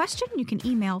you have a question, you can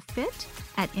email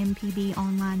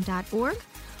fit@mpbonline.org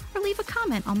or leave a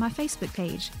comment on my Facebook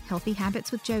page, Healthy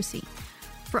Habits with Josie.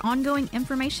 For ongoing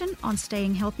information on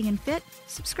staying healthy and fit,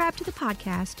 subscribe to the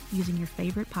podcast using your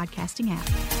favorite podcasting app.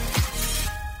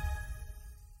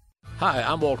 Hi,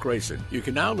 I'm Walt Grayson. You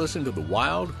can now listen to the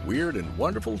wild, weird, and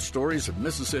wonderful stories of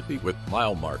Mississippi with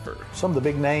Mile Marker. Some of the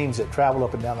big names that travel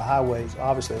up and down the highways,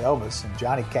 obviously Elvis and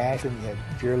Johnny Cash, and you had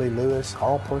Jerry Lee Lewis,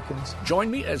 Carl Perkins.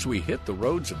 Join me as we hit the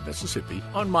roads of Mississippi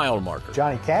on Mile Marker.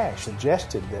 Johnny Cash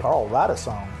suggested that Carl write a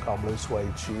song called Blue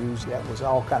Suede Shoes. That was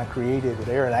all kind of created with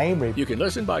Aaron Amory. You can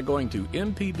listen by going to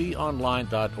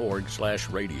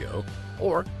mpbonline.org/radio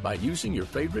or by using your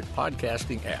favorite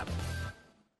podcasting app.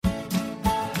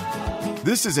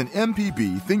 This is an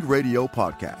MPB Think Radio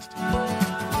podcast.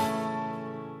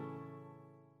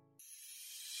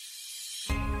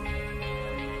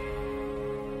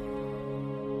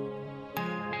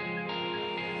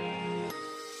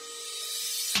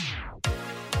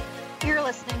 You're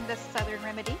listening to Southern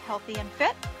Remedy Healthy and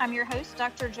Fit. I'm your host,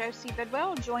 Dr. Josie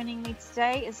Bidwell. Joining me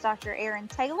today is Dr. Erin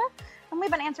Taylor. And we've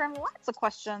been answering lots of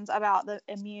questions about the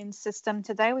immune system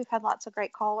today. We've had lots of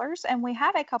great callers, and we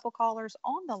have a couple callers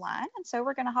on the line. And so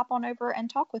we're going to hop on over and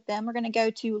talk with them. We're going to go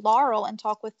to Laurel and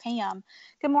talk with Pam.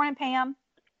 Good morning, Pam.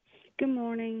 Good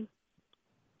morning.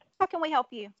 How can we help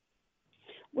you?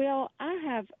 Well,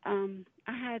 I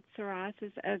had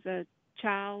psoriasis as a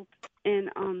child, and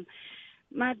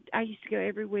I used to go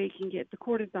every week and get the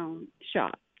cortisone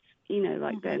shots,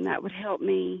 that, and that would help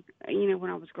me, when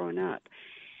I was growing up.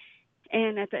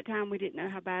 And at that time, we didn't know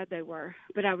how bad they were.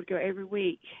 But I would go every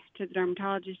week to the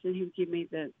dermatologist, and he would give me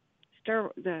the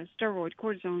steroid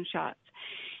cortisone shots.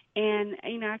 And,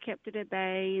 I kept it at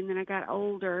bay, and then I got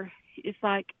older. It's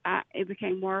like it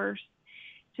became worse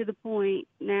to the point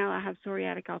now I have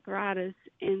psoriatic arthritis,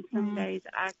 and some days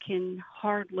I can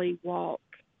hardly walk.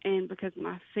 And because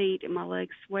my feet and my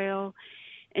legs swell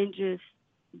and just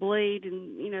bleed,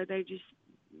 and, they just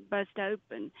bust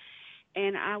open.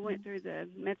 And I went through the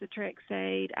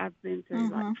methotrexate. I've been through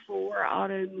like 4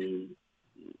 autoimmune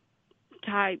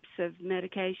types of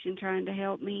medication trying to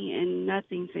help me, and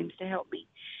nothing seems to help me.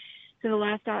 So the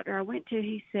last doctor I went to,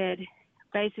 he said,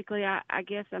 basically, I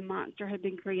guess a monster had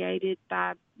been created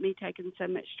by me taking so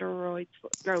much steroids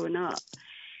growing up,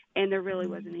 and there really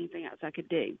wasn't anything else I could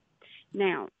do.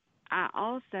 Now, I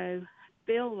also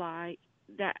feel like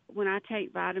that when I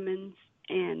take vitamins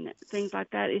and things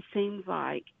like that, it seems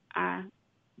like I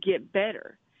get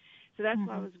better. So that's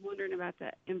why I was wondering about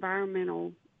the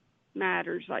environmental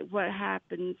matters, like what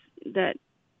happens that,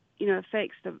 you know,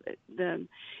 affects the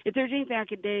if there's anything I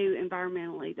could do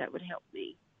environmentally that would help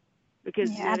me.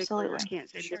 Because medically I can't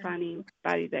seem to find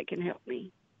anybody that can help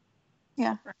me.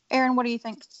 Yeah. Erin, what do you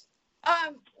think?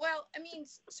 Well, I mean,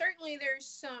 certainly there's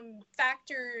some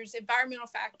factors, environmental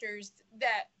factors,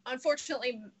 that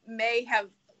unfortunately may have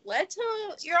led to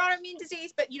your autoimmune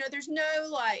disease, but, you know, there's no,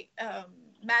 like,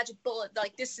 magic bullet,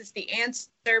 like, this is the answer,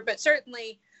 but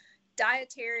certainly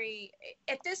dietary,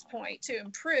 at this point, to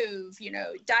improve, you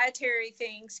know, dietary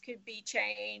things could be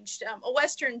changed. A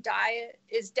Western diet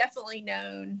is definitely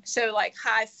known. So, like,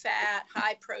 high fat,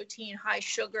 high protein, high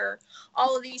sugar,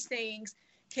 all of these things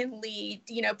can lead,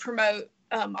 you know, promote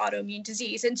autoimmune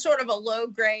disease in sort of a low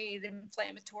grade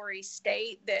inflammatory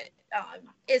state that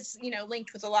is, you know,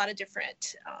 linked with a lot of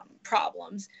different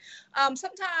problems.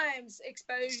 Sometimes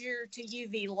exposure to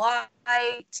UV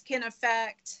light can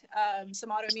affect some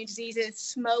autoimmune diseases.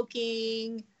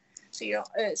 Smoking, so, you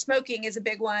know, smoking is a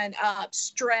big one.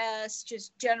 Stress,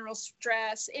 just general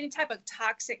stress, any type of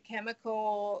toxic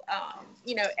chemical,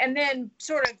 you know, and then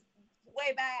sort of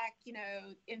way back, you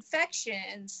know,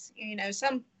 infections, you know,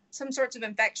 some sorts of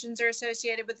infections are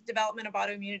associated with the development of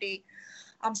autoimmunity,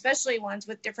 especially ones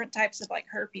with different types of, like,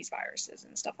 herpes viruses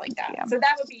and stuff like that. Yeah. So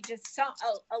that would be just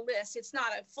a list. It's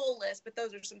not a full list, but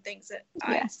those are some things that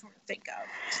I sort of think of.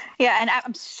 Yeah, and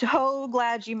I'm so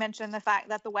glad you mentioned the fact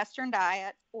that the Western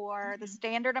diet or the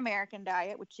standard American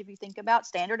diet, which if you think about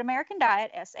standard American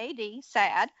diet, SAD,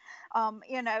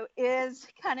 you know, is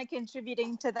kind of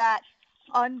contributing to that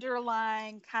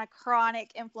underlying kind of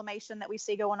chronic inflammation that we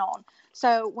see going on.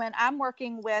 So when I'm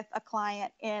working with a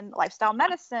client in lifestyle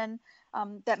medicine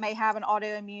that may have an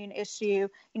autoimmune issue,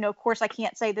 you know, of course, I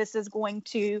can't say this is going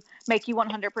to make you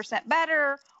 100%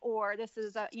 better or this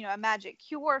is a, you know, a magic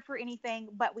cure for anything,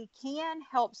 but we can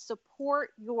help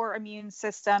support your immune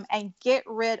system and get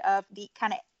rid of the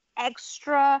kind of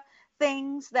extra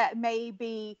things that may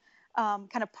be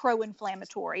kind of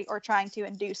pro-inflammatory or trying to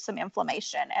induce some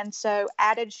inflammation. And so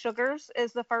added sugars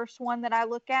is the first one that I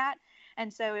look at.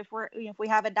 And so if we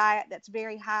have a diet that's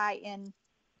very high in,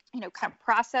 you know, kind of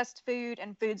processed food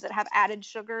and foods that have added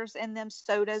sugars in them,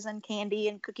 sodas and candy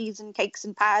and cookies and cakes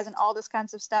and pies and all this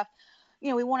kinds of stuff, you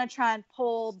know, we want to try and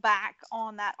pull back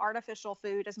on that artificial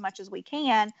food as much as we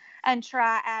can and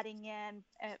try adding in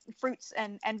fruits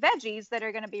and veggies that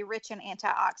are going to be rich in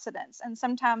antioxidants. And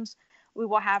sometimes we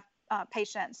will have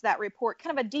patients that report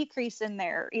kind of a decrease in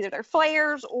either their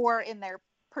flares or in their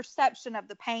perception of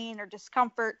the pain or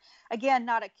discomfort. Again,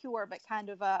 not a cure, but kind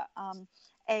of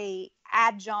a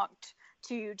adjunct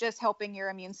to just helping your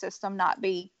immune system not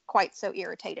be quite so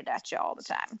irritated at you all the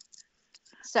time.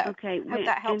 So, okay, hope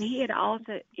that helps. And he had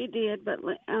also, it did, but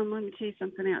let me tell you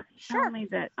something else. Sure. Tell me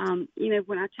that, you know,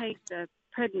 when I take the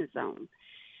prednisone,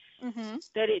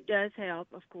 that it does help,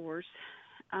 of course.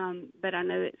 But I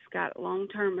know it's got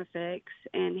long-term effects,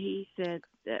 and he said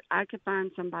that I could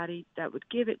find somebody that would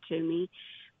give it to me,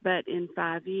 but in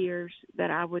 5 years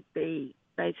that I would be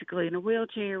basically in a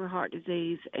wheelchair with heart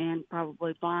disease and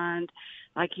probably blind.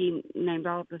 Like, he named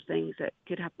all of the things that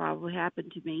could have probably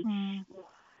happened to me.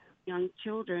 Young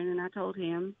children, and I told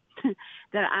him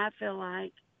that I feel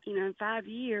like, you know, in 5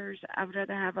 years, I would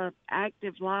rather have an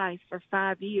active life for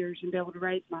 5 years and be able to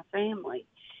raise my family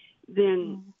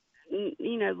than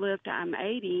you know, live to I'm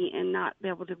 80 and not be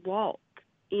able to walk.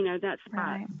 You know, that's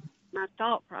my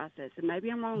thought process, and maybe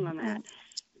I'm wrong on that.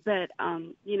 But,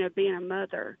 you know, being a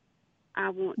mother, I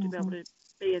want to be able to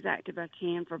be as active as I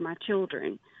can for my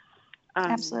children.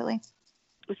 Absolutely.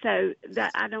 So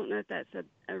that, I don't know if that's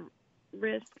a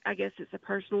risk. I guess it's a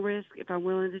personal risk if I'm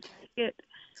willing to take it.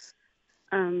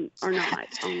 Or not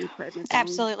on the prednisone.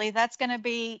 Absolutely. That's going to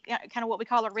be kind of what we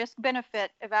call a risk-benefit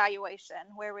evaluation,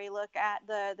 where we look at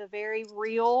the very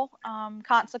real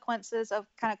consequences of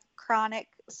kind of chronic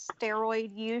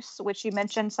steroid use, which you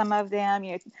mentioned some of them,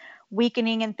 you know,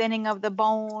 weakening and thinning of the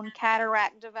bone,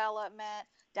 cataract development,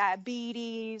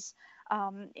 diabetes,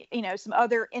 you know, some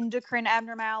other endocrine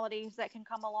abnormalities that can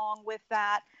come along with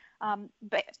that.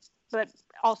 But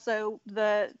also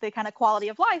the kind of quality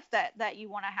of life that you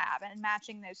want to have, and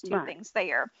matching those two things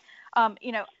there.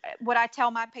 You know, what I tell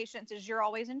my patients is you're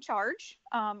always in charge.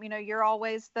 You know, you're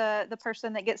always the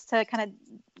person that gets to kind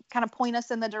of point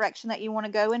us in the direction that you want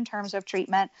to go in terms of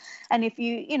treatment. And if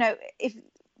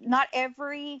not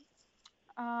every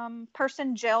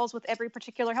person gels with every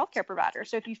particular healthcare provider.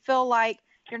 So if you feel like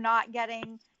you're not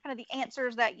getting kind of the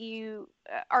answers that you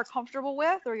are comfortable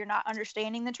with, or you're not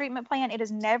understanding the treatment plan, it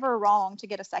is never wrong to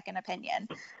get a second opinion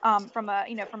from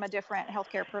a different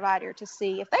healthcare provider to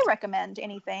see if they recommend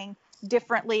anything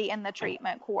differently in the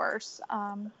treatment course.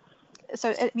 And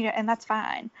that's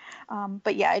fine.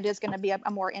 But yeah, it is going to be a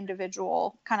more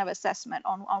individual kind of assessment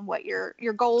on what your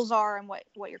goals are and what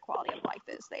your quality of life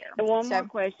is there. And one more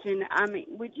question. I mean,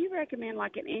 would you recommend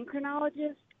like an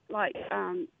endocrinologist, like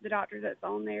the doctor that's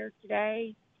on there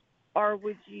today? Or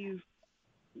would you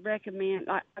recommend,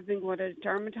 like, I've been going to a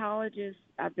dermatologist,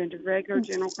 I've been to regular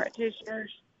general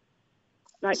practitioners.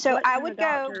 Like, so I would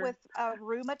go with a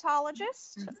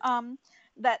rheumatologist,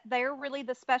 that they're really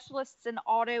the specialists in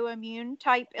autoimmune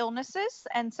type illnesses.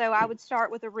 And so I would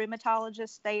start with a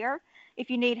rheumatologist there. If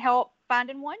you need help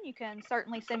finding one, you can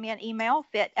certainly send me an email,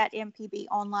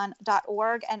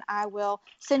 fit@mpbonline.org, and I will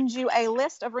send you a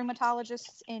list of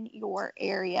rheumatologists in your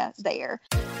area there.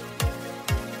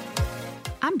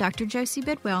 I'm Dr. Josie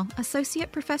Bidwell,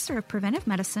 Associate Professor of Preventive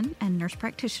Medicine and Nurse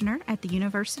Practitioner at the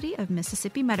University of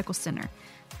Mississippi Medical Center.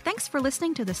 Thanks for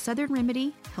listening to the Southern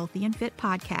Remedy Healthy and Fit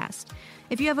podcast.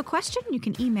 If you have a question, you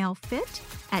can email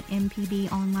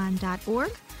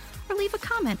fit@mpbonline.org or leave a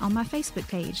comment on my Facebook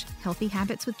page, Healthy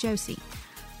Habits with Josie.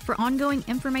 For ongoing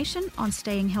information on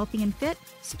staying healthy and fit,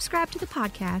 subscribe to the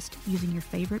podcast using your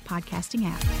favorite podcasting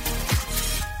app.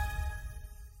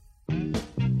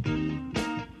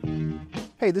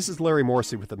 Hey, this is Larry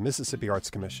Morrissey with the Mississippi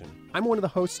Arts Commission. I'm one of the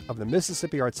hosts of the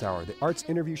Mississippi Arts Hour, the arts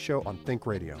interview show on Think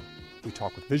Radio. We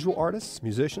talk with visual artists,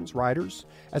 musicians, writers,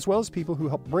 as well as people who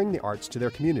help bring the arts to their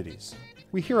communities.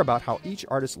 We hear about how each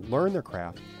artist learned their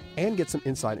craft and get some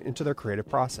insight into their creative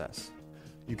process.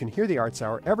 You can hear the Arts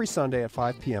Hour every Sunday at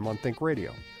 5 p.m. on Think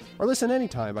Radio, or listen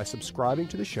anytime by subscribing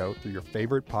to the show through your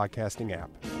favorite podcasting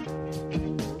app.